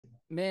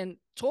man,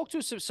 talk to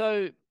us.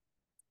 So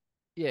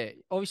yeah,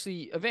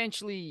 obviously,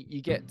 eventually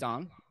you get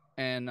done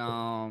and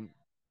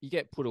you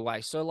get put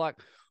away. So like,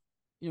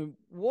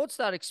 what's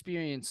that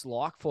experience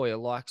like for you?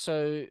 Like,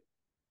 so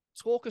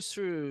talk us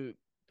through,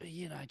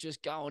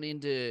 just going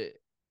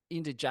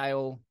into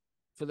jail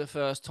for the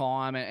first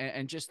time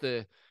and just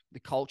the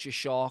culture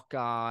shock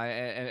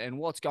and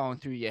what's going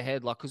through your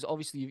head. Like, because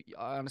obviously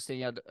I understand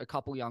you had a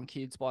couple young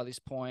kids by this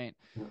point,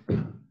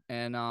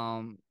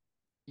 and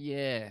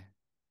yeah,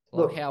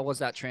 like Look, how was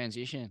that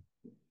transition?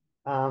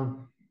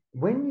 um,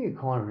 when you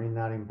kind of in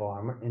that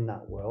environment, in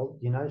that world,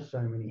 you know,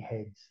 so many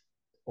heads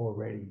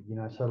already, you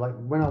know. So like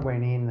when I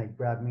went in, they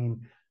grabbed me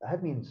in, they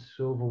had me in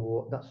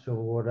Silverwater, not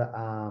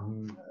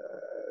Silverwater,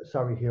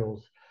 Surrey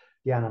Hills,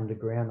 down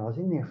underground. I was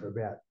in there for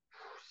about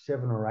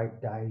 7 or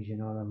 8 days, you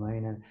know what I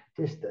mean? And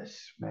just the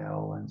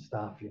smell and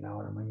stuff, you know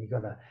what I mean? You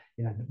got to,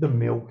 you know, the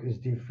milk is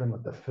different,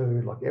 like the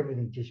food, like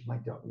everything just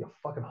makes your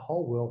fucking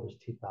whole world is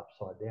tipped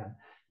upside down.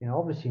 You know,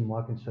 obviously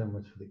my concern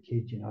was for the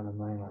kids, you know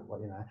what I mean? Like,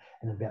 what, you know,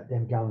 and about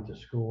them going to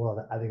school,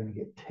 are they going to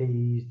get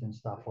teased and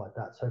stuff like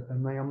that? So for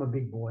me, I'm a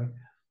big boy.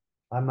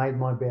 I made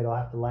my bed. I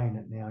have to lay in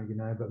it now, you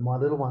know. But my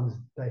little ones,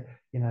 they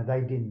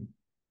didn't.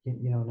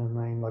 You know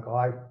what I mean? Like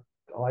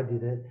I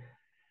did it,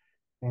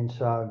 and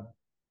so,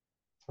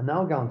 and they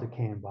were going to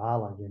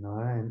Kambala, you know,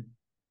 and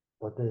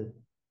like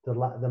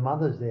the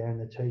mothers there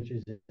and the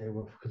teachers there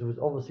were,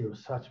 because it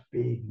was such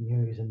big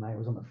news, and mate, it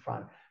was on the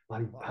front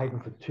bloody paper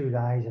Fuck. for 2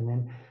 days, and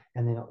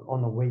then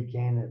on the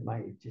weekend it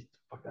made it just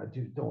fuck, I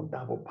do doing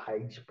double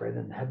page spread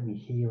and had me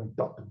here and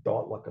dot to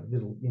dot like a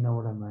little, you know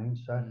what I mean?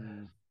 So,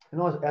 Mm.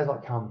 and as I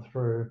come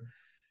through,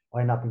 I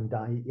end up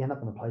you end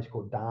up in a place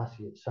called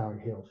Darcy at Surrey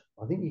Hills.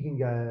 I think you can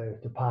go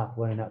to Park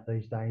Lane up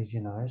these days,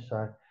 you know.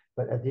 So,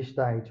 but at this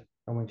stage,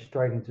 I went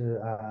straight into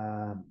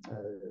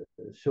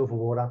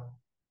Silverwater,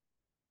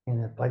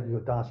 and like you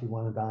got Darcy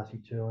one and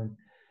Darcy two, and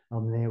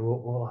I'm there.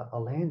 Well, I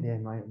land there,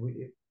 mate.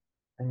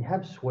 And you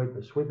have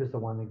sweepers. Sweepers the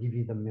one that give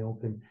you the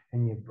milk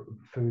and your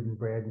food and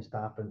bread and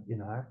stuff, and you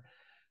know.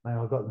 Mate,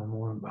 I got in the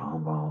morning,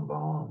 boom, boom,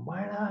 boom,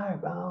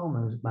 Wayno, boom.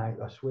 And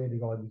mate, I swear to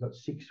God, you got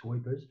 6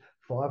 sweepers.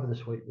 5 of the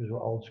sweepers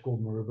were old school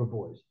Maroubra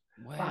boys.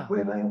 Fuck, Wow.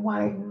 we've been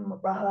waiting,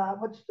 brother.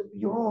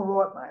 You're all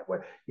right, mate.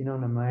 You know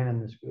what I mean?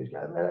 And the screws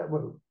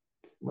go,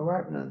 we're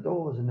opening the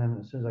doors. And then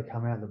as soon as I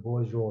come out, the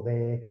boys are all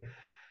there.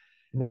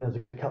 And there's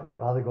a couple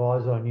of other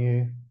guys I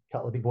knew, a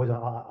couple of big boys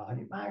I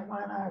knew, mate,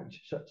 no.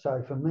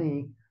 So for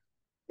me,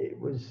 it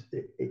was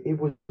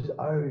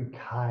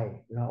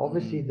okay. You know,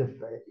 obviously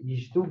Mm. you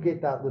still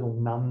get that little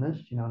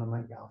numbness. You know what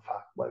I mean? Going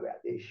fuck, what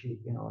about this shit?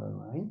 You know what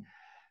I mean?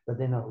 But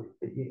then I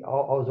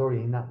was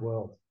already in that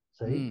world.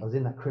 See, I Mm. was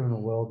in that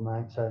criminal world,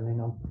 mate. So then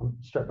I'm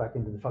straight back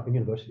into the fucking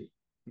university.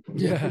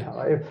 You Yeah.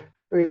 know,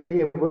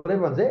 well,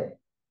 everyone's there.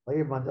 Like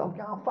everyone's, I'm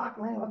going, fuck,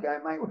 man. Okay,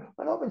 mate.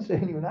 When I've been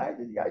seeing you in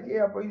ages, he goes,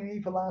 yeah, I've been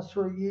here for the last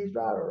 3 years.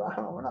 Rah, rah,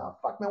 rah. I went, oh,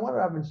 fuck, no wonder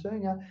I haven't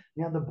seen you.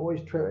 Now the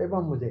boys,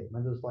 everyone was there,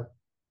 man. There was like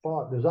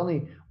 5. There was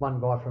only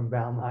one guy from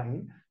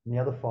Balmain, and the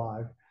other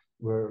 5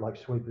 were like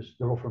sweepers.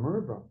 They're all from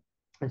Maroubra.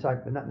 And so,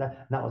 and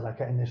that was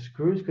okay. And the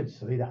screws could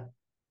see that.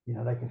 You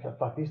know, they can go,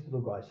 fuck this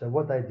little guy. So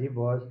what they did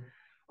was,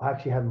 I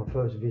actually had my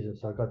first visit.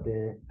 So I got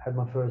there, had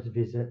my first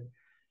visit,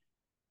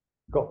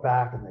 got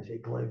back, and they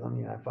said, Cleveland,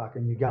 you know,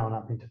 fucking, you're going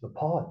up into the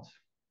pods.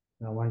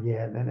 And I went,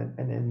 yeah. And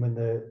then when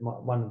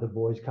one of the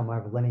boys come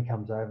over, Lenny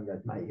comes over and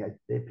goes, mate,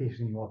 they're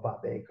pissing you off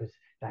up there because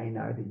they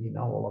know that you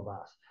know all of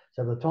us.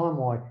 So by the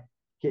time I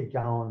get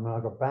going, man, I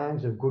got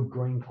bags of good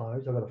green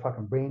clothes. I got a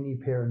fucking brand new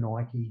pair of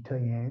Nike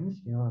TNs.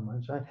 You know what I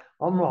mean? So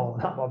I'm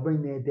rolling up. I've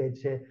been there dead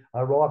set.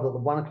 I arrived at the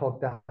 1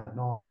 o'clock that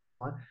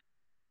night.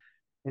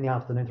 In the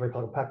afternoon, 3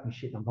 o'clock, I packed my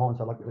shit and I'm gone.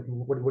 So like,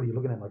 what are you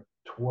looking at? Like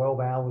 12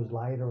 hours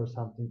later or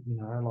something, you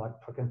know, like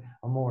fucking,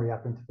 I'm already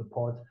up into the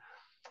pods.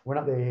 Went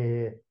up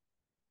there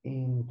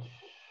in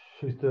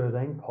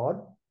 2013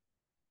 pod,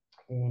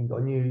 and I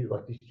knew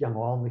like this young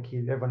Islander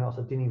kid, everyone else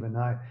I didn't even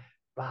know,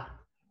 but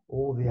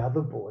all the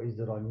other boys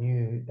that I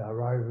knew, they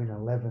were over in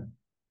 11.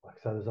 Like,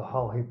 so there's a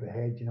whole heap of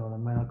heads, you know what I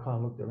mean? I kind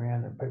of looked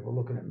around and people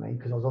looking at me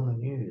because I was on the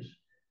news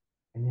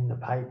and in the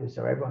papers,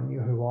 so everyone knew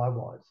who I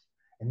was.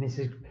 And this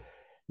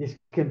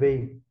can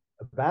be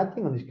a bad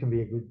thing or this can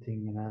be a good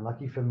thing, you know.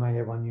 Lucky for me,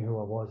 everyone knew who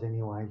I was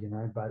anyway, you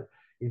know. But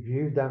if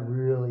you don't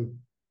really,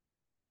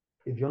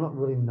 if you're not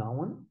really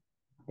known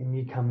and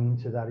you come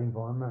into that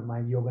environment,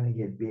 mate, you're going to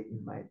get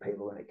bitten, mate.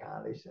 People are going to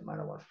go, listen, mate,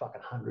 I want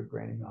fucking 100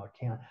 grand in my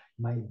account,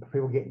 mate.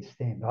 People getting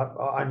stamped.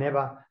 I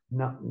never,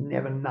 no,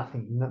 never,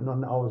 nothing. No, no,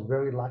 no, I was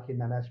very lucky in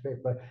that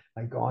aspect, but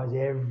mate, guys,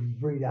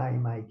 every day,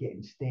 mate,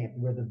 getting stamped,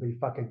 whether it be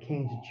fucking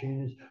cans of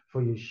tunas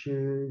for your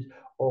shoes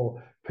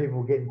or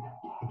people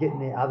getting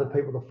their other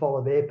people to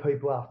follow their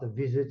people after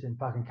visits and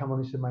fucking come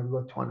on, listen, mate, we've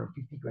got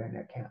 250 grand in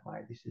our account,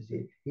 mate. This is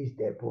it. He's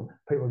dead.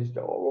 People just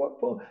go, all right,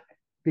 Paul,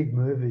 big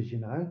movers, you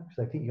know, because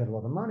they think you got a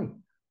lot of money.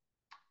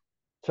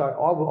 So I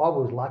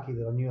was lucky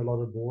that I knew a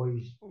lot of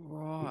boys.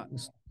 Right.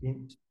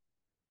 In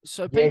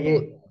So yeah,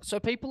 yeah,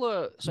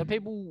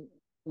 people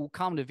will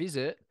come to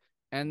visit,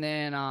 and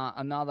then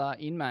another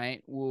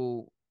inmate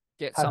will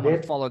get have someone to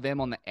their follow them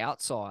on the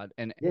outside.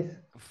 And yes, yes.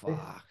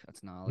 fuck,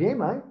 that's gnarly. Yeah,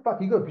 mate.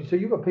 Fuck, you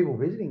got people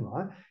visiting,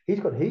 right? He's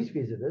got his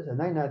visitors, and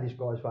they know this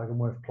guy's fucking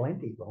worth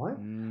plenty, right?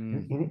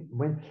 Mm,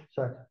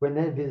 When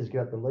their visitors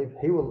get up to leave,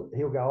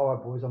 he'll go, all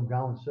right, boys, I'm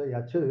going to see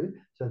you too.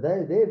 So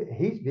they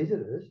his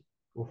visitors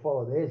will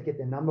follow theirs, get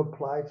their number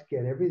plates,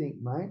 get everything,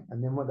 mate.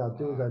 And then what they'll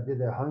do is fuck. they'll do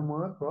their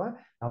homework, right?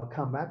 They'll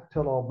come back,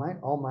 tell old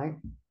mate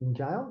in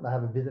jail. They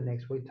have a visit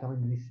next week, tell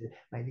him this,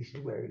 mate, this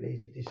is where he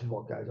lives, this is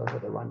what goes. I've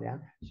got the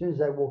rundown. As soon as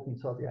they walk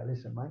inside, they go,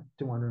 listen, mate,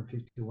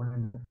 250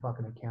 in the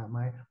fucking account,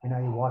 mate. We know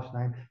your wife's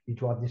name. You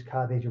drive this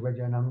car. There's your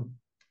rego number.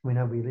 We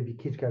know where you live. Your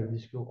kids go to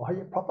this school. Oh,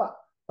 yeah, proper.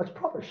 That's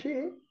proper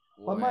shit.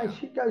 Like, mate, Wow.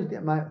 shit goes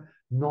down, mate,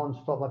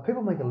 non-stop. Like,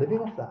 people make a living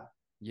off that.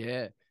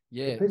 Yeah. The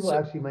Yeah. people So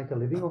actually make a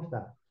living off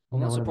that. You I'm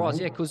know not what I surprised.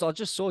 mean? Yeah, because I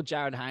just saw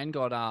Jared Hayne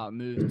got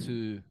moved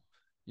to,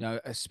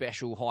 a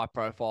special high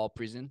profile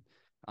prison.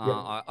 Yep.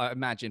 I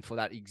imagine for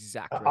that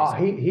exact Oh,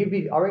 reason. he'd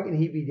be. I reckon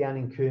he'd be down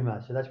in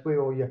Cooma. So that's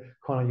where all your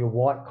kind of your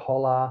white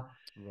collar,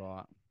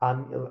 Right.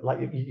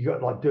 like you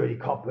got like dirty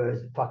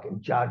coppers,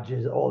 fucking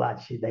judges, all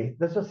that shit.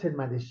 That's what I said,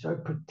 mate. They're so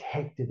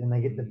protected, and they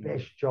get the Mm,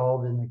 best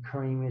jobs and the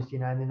creamiest,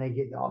 and then they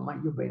get, oh mate,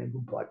 you've been a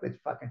good bloke. Let's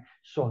fucking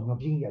sign you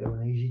up. You can go to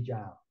an easy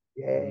jail.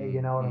 Yeah,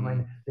 you know what I mm,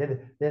 mean.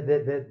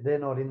 They're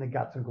not in the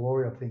guts and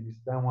glory of things.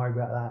 Don't worry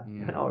about that.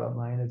 You mm, know what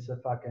I mean?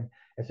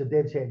 It's a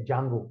dead set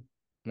jungle.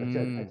 It's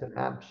mm. an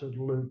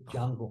absolute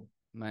jungle.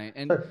 Mate,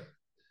 and So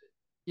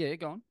yeah,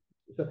 go on.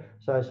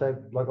 so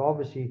like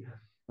obviously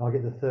I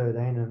get the 13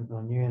 and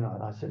I knew and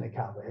I seen a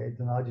couple of heads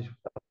and I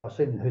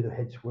seen who the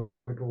head sweeper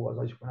was.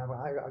 I just went over,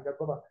 hey, I go,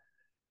 brother.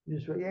 He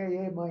just went, yeah,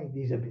 mate.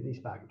 This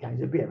fucking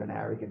he's a bit of an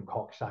arrogant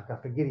cocksucker.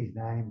 I forget his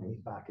name.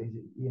 He's fucking,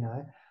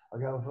 I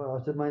go,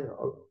 I said, mate,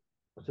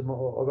 I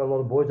got a lot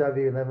of boys over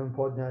here, 11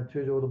 pod,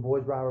 two's all the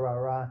boys, rah, rah,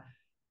 rah.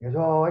 He goes,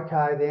 oh,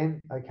 okay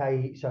then.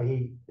 Okay. So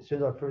as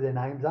soon as I threw their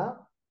names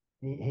up,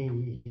 he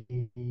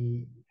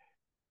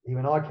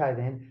went, okay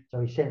then.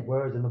 So he sent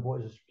words and the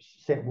boys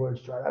sent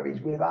words straight up.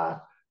 He's with us,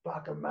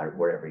 fucking mate,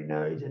 whatever he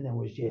needs. And then it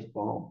was just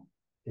boom.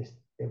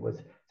 It was,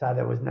 so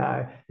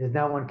there's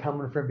no one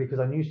coming for him because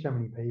I knew so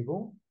many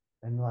people.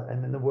 And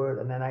then the word,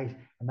 and then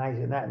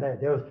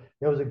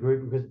there was a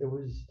group because it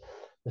was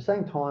the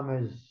same time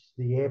as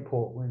the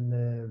airport when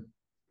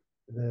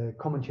the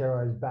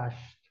Comancheros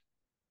bashed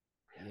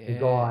the Yeah,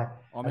 guy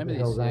I at the remember this.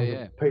 Hell's Yeah, Angel,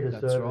 yeah, Peter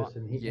that's right. Service,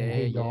 and Yeah,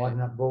 he died.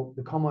 yeah, And well,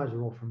 the commos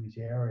are all from this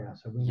area,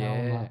 so we know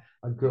him. yeah,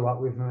 I yep, grew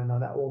up with him, and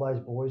all those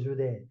boys were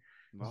there.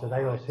 And so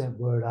they all right. sent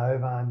word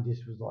over and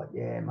just was like,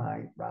 "Yeah,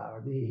 mate,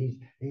 bro, he's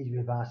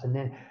with us." And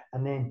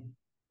then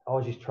I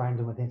was just trained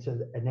him with him. So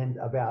and then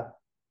about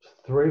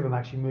three of them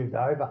actually moved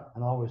over,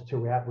 and I was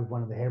two out with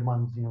one of the head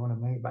ones. You know what I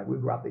mean? But we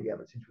grew up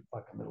together since we were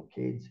fucking little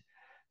kids.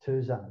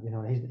 Tuza,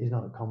 he's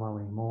not a commo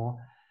anymore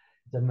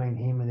to meet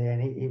him and then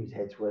he was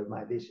head swerve,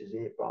 mate. This is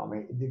it, bro. I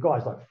mean, the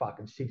guy's like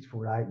fucking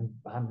 6'8" and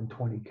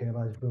 120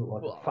 kilos, built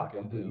like a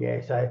fucking Fucking brute. hell.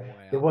 Yeah, so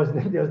Wow. there was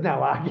no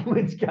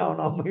arguments going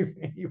on with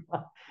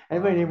anyone.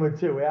 And me and him Fuck. were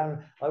two out.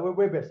 Like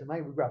we're best of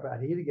mate. We grew up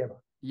out here together.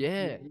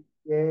 Yeah.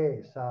 Yeah,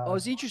 I so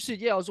was interested.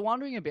 Yeah, I was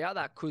wondering about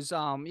that because,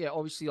 yeah,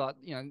 obviously, like,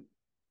 I'm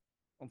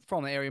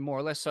from the area more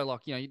or less. So,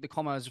 like, the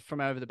commos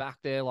from over the back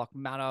there, like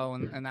Matto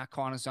and that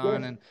kind of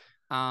zone, yes,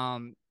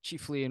 and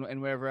Chifley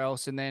and wherever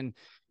else. And then,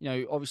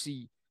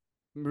 obviously,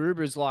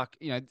 Maroubra is like,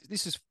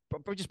 this is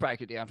just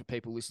break it down for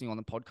people listening on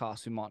the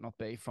podcast who might not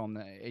be from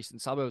the eastern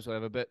suburbs, or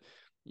whatever. But,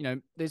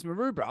 there's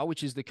Maroubra,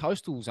 which is the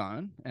coastal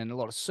zone, and a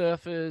lot of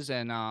surfers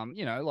and,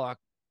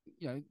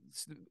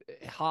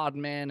 hard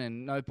men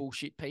and no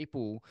bullshit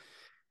people.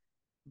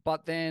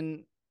 But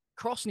then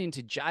crossing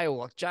into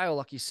jail,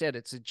 like you said,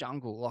 it's a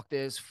jungle. Like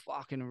there's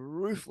fucking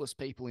ruthless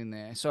people in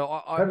there.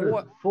 So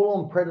predators,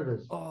 full on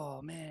predators.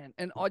 oh man,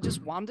 and I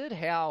just wondered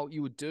how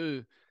you would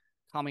do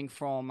coming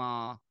from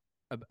a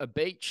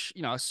beach,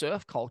 a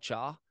surf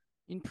culture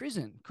in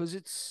prison because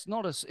it's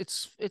not as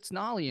it's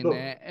gnarly in Look,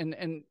 there,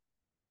 and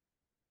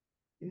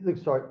look,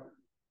 sorry,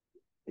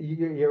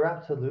 you're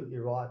absolutely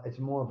right. It's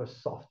more of a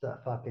softer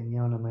fucking, you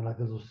know what I mean, like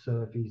little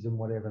surfies and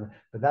whatever.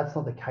 But that's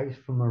not the case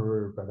for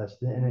Maroubra.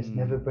 And it's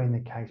never mm, been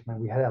the case, man.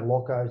 We had our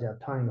Locos, our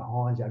Tony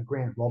Hines, our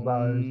Grant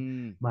Lobos,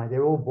 mm, mate.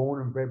 They're all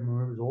born and bred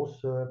Maroubras, all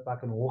surf,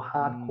 fucking all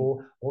mm,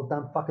 hardcore, all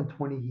done fucking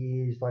 20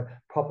 years, like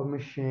proper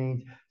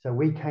machines. So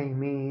we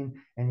came in,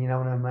 and you know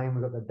what I mean.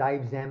 We got the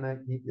Dave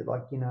Zammit,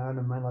 like you know what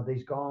I mean, like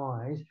these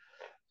guys.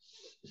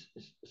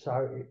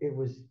 So it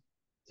was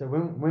so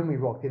when we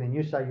rocked in, and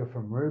you say you're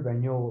from Ruba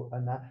and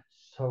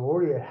so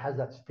already it has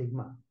that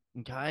stigma.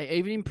 okay,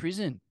 even in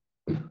prison,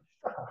 100%.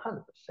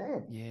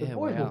 The yeah,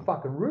 boys were wow,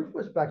 fucking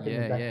ruthless back in the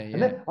yeah, day, yeah, and yeah,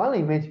 then I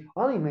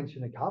only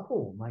mentioned a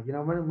couple, mate. You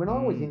know, mm,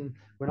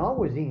 when I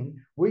was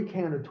in, we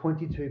counted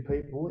 22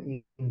 people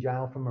in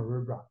jail from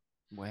Aruba.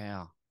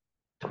 wow,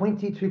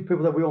 22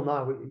 people that we all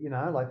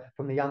know, like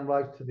from the young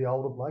blokes to the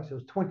older blokes. There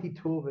was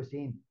 22 of us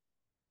in.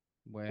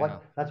 Like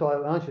Wow. that's why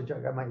I should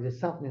joke, mate. There's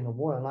something in the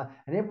water,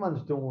 and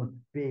everyone's doing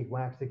big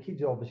wax. The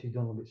kids are obviously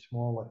doing a little bit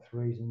small, like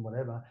threes and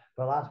whatever.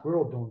 But we're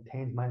all doing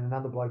tens, mate.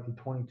 Another bloke did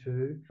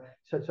 22.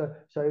 So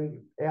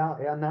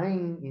our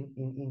name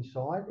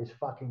inside is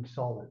fucking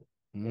solid.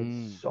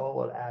 It's Mm.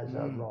 solid as a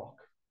Mm. rock.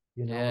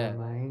 You know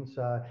what I Yeah. mean?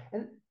 So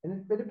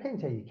it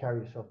depends how you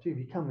carry yourself too. If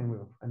you come in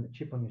with a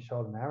chip on your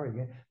shoulder and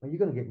arrogant, well, you're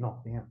going to get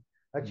knocked down.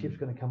 That chip's Mm.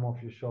 going to come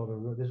off your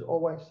shoulder. There's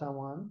always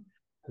someone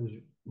who's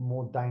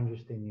more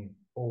dangerous than you.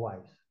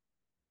 Always.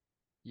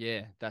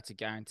 Yeah, that's a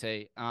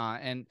guarantee.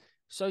 And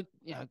so,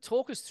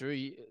 talk us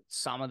through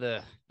some of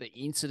the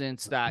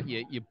incidents that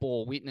you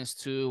bore witness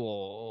to,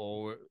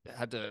 or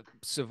had to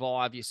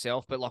survive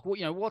yourself. But like,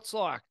 what's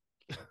like,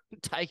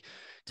 take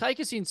take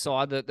us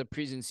inside the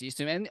prison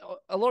system. And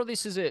a lot of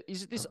this is it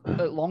this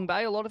at Long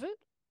Bay? A lot of it,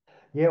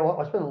 Yeah, well,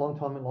 I spent a long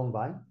time in Long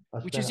Bay. I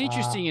which spent is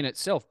interesting in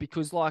itself,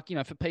 because like,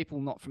 for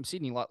people not from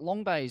Sydney, like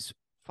Long Bay's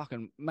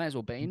fucking may as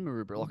well be in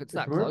Maroubra. Like it's it's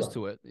that close Maroubra.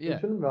 to it. It's Yeah.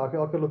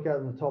 Maroubra. I could look out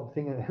on the top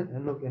thing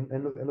and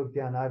look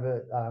down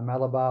over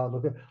Malabar,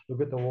 look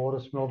at the water,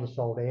 smell the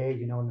salt air.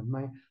 You know what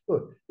I mean?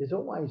 Look, there's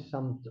always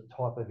some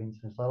type of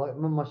instance. Like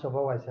myself, I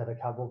always had a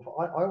couple.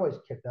 I always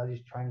kept. I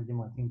just trained to do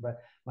my thing, but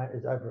mate,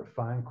 it's over a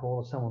phone call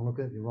or someone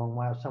looking at you the wrong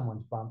way or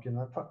someone's bumped you.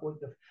 Like fuck, what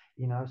the,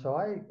 you know. So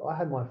I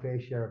had my fair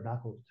share of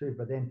knuckles too.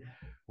 But then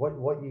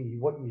what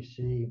you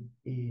see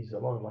is a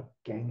lot of like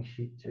gang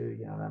shit too.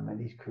 You know what I mean?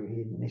 This crew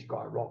here and this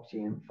guy rocks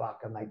in,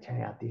 fuck, and they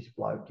turn out this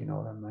bloke. You know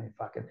what I mean?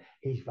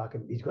 He's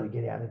going to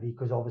get out of here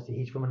because obviously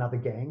he's from another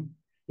gang.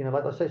 You know,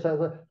 like I say,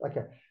 so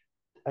okay.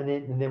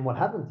 And then what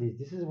happens is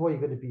this is where you've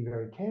got to be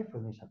very careful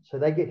in this. So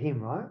they get him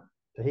right.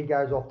 So he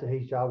goes off to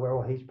his jail where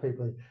all his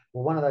people.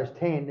 Well, one of those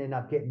 10 end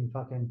up getting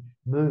fucking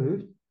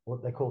moved,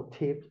 what they call it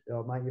tipped.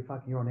 Oh, mate,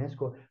 you're on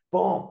escort.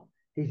 Boom.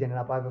 He's ended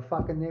up over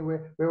fucking there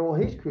where all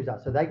his crews are.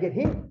 So they get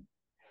him.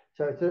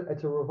 So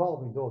it's a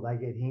revolving door. They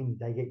get him,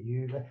 they get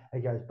you.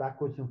 It goes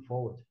backwards and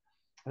forwards,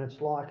 and it's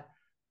like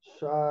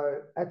so.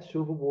 At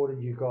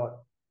Silverwater, you got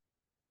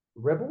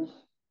rebels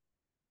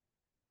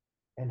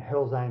and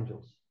Hell's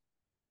Angels.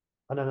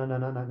 Oh,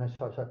 no.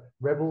 Sorry.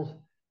 Rebels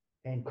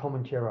and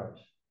Comancheros,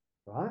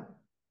 right?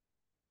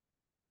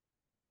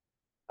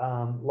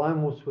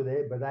 Lone Wolves were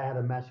there, but they had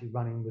a massive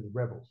run-in with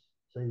rebels.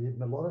 So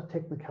a lot of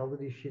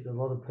technicality shit. A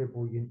lot of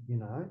people,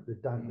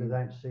 that Mm.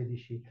 don't see this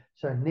shit.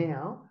 So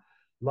now,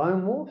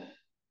 Lone Wolves,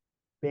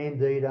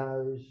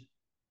 Banditos,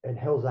 and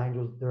Hell's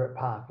Angels, they're at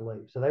Park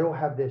League. So they all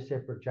have their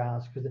separate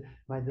jails because,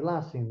 mate, the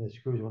last thing the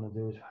screws want to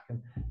do is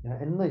fucking,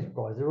 and these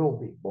guys, they're all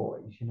big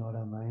boys, you know what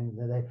I mean?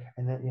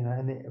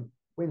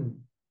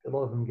 When a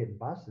lot of them getting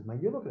busted,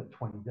 mate, you're looking at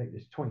 20 deep.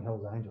 There's 20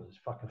 Hell's Angels, there's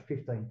fucking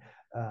 15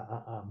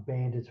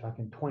 bandits,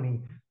 fucking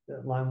 20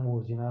 lone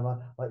wolves,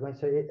 mate,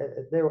 so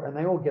they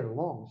all get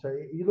along. So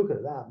you look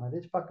at that, mate,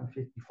 there's fucking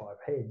 55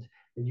 heads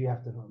that you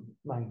have to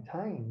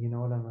maintain, you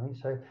know what I mean?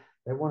 So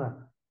they want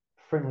to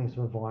friendliest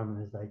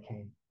environment as they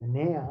can. And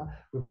now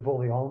with all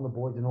the Islander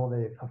boys and all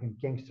their fucking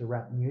gangster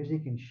rap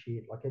music and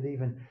shit, like it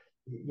even,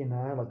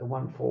 like the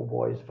 1-4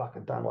 boys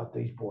fucking don't like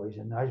these boys,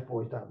 and those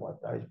boys don't like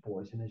those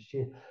boys, and it's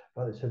shit.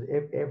 But so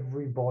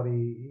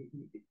everybody,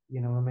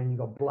 what I mean, you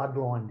got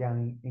Bloodline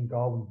down in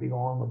Goulburn, Big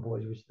Islander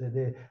boys, which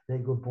they're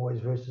good boys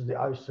versus the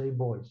OC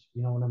boys.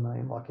 You know what I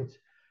mean? Like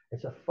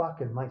it's a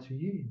fucking mate. So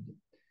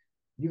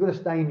you got to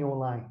stay in your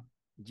lane.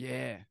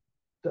 Yeah.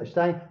 So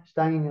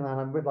staying in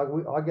London, like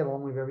I get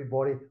along with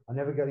everybody. I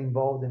never got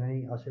involved in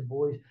any. I said,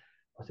 boys,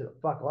 I said,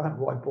 fuck, I don't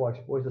ride bikes,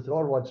 boys. I said, I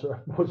ride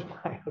surfboards,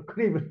 mate. I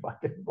couldn't even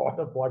fucking ride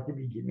a bike if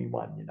you give me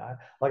one,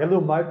 like a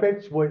little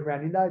moped, sweet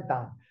round window,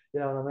 done.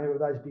 You know what I mean? With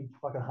those big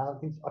fucking hard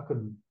things, I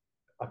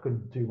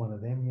couldn't do one of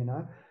them,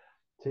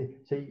 So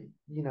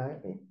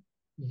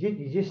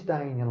you just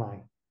stay in your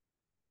lane.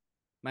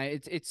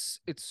 Mate,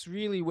 it's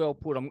really well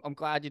put. I'm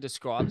glad you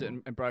described it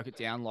and broke it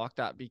down like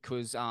that,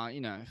 because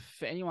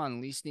for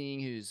anyone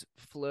listening who's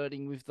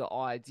flirting with the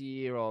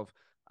idea of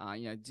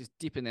just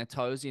dipping their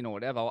toes in or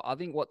whatever, I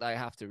think what they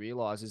have to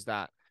realize is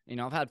that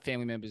I've had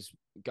family members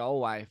go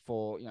away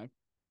for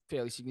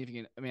fairly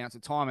significant amounts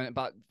of time,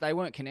 but they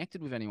weren't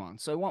connected with anyone.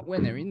 So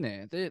when they're in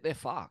there, they're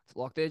fucked.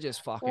 Like they're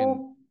just fucking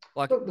Well,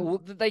 like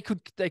look, they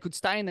could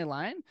stay in their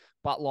lane,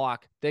 but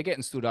like they're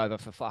getting stood over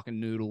for fucking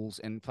noodles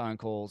and phone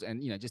calls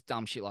and just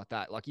dumb shit like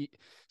that.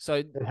 So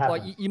it like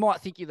happens. you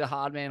might think you're the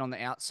hard man on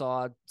the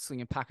outside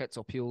slinging packets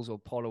or pills or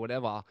pot or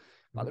whatever,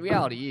 but the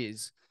reality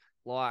is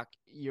like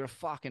you're a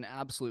fucking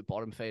absolute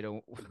bottom feeder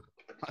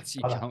once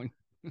you Brother, go in.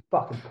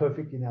 fucking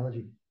perfect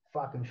analogy.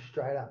 Fucking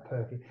straight up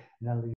perfect analogy.